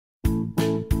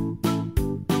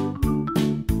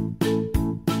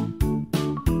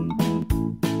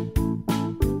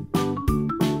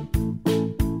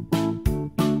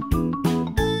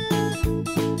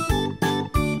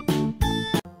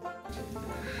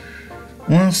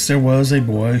Once there was a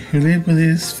boy who lived with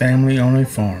his family on a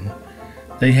farm.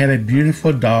 They had a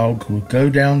beautiful dog who would go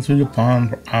down through the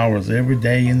pond for hours every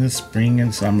day in the spring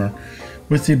and summer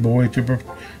with the boy to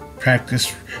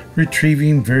practice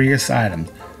retrieving various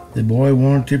items. The boy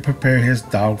wanted to prepare his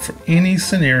dog for any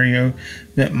scenario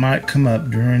that might come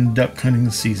up during duck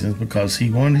hunting seasons because he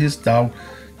wanted his dog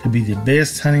to be the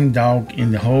best hunting dog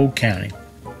in the whole county.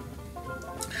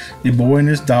 The boy and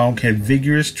his dog had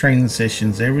vigorous training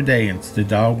sessions every day until the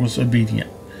dog was obedient.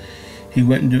 He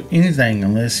wouldn't do anything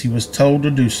unless he was told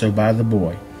to do so by the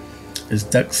boy. As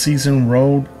duck season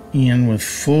rolled in with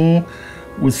fall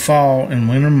and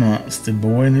winter months, the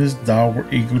boy and his dog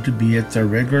were eager to be at their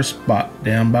regular spot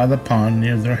down by the pond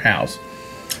near their house.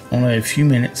 Only a few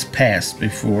minutes passed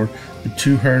before the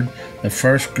two heard the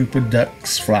first group of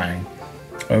ducks flying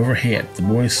overhead. The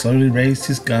boy slowly raised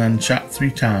his gun and shot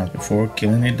 3 times before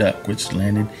killing a duck which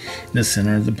landed in the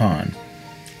center of the pond.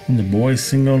 When the boy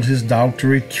signaled his dog to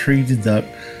retrieve the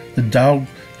dog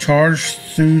charged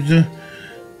through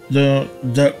the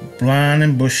duck blind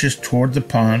and bushes toward the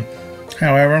pond.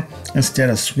 However, instead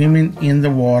of swimming in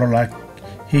the water like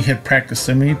he had practiced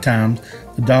so many times,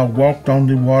 the dog walked on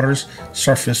the water's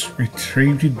surface,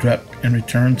 retrieved the duck, and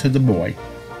returned to the boy.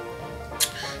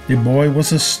 The boy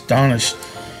was astonished.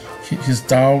 His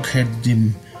dog had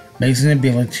the amazing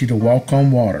ability to walk on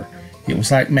water. It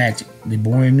was like magic. The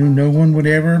boy knew no one would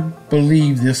ever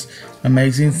believe this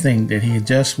amazing thing that he had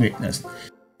just witnessed.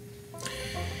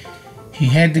 He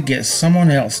had to get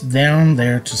someone else down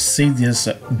there to see this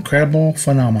incredible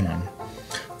phenomenon.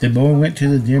 The boy went to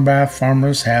the nearby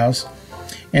farmer's house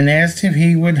and asked if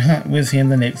he would hunt with him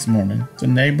the next morning. The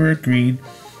neighbor agreed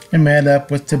and met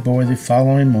up with the boy the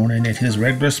following morning at his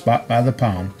regular spot by the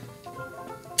pond.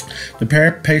 The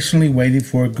pair patiently waited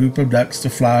for a group of ducks to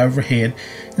fly overhead,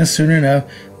 and soon enough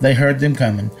they heard them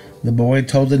coming. The boy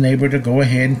told the neighbor to go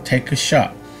ahead and take a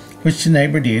shot, which the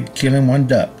neighbor did, killing 1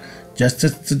 duck. Just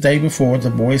as the day before,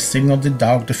 the boy signaled the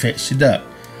dog to fetch the duck.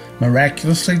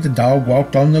 Miraculously, the dog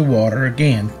walked on the water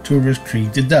again to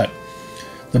retrieve the duck.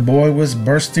 The boy was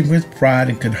bursting with pride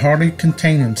and could hardly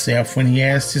contain himself when he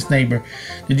asked his neighbor,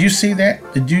 "Did you see that?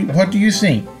 What do you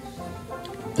think?"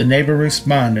 The neighbor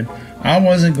responded, "I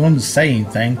wasn't going to say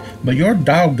anything, but your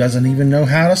dog doesn't even know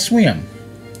how to swim."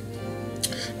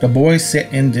 The boy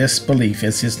sat in disbelief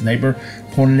as his neighbor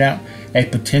pointed out a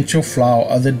potential flaw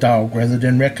of the dog rather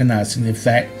than recognizing the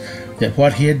fact that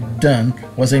what he had done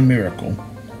was a miracle.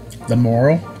 The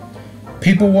moral: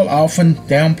 people will often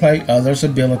downplay others'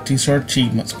 abilities or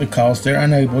achievements because they're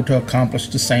unable to accomplish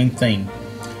the same thing.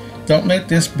 Don't let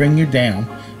this bring you down.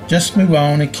 Just move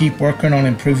on and keep working on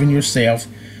improving yourself.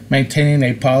 Maintaining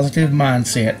a positive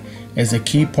mindset is a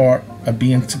key part of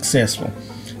being successful.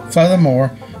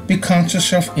 Furthermore, be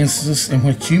conscious of instances in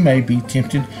which you may be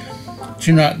tempted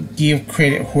to not give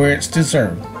credit where it's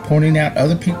deserved. Pointing out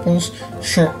other people's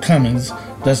shortcomings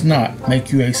does not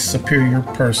make you a superior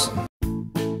person.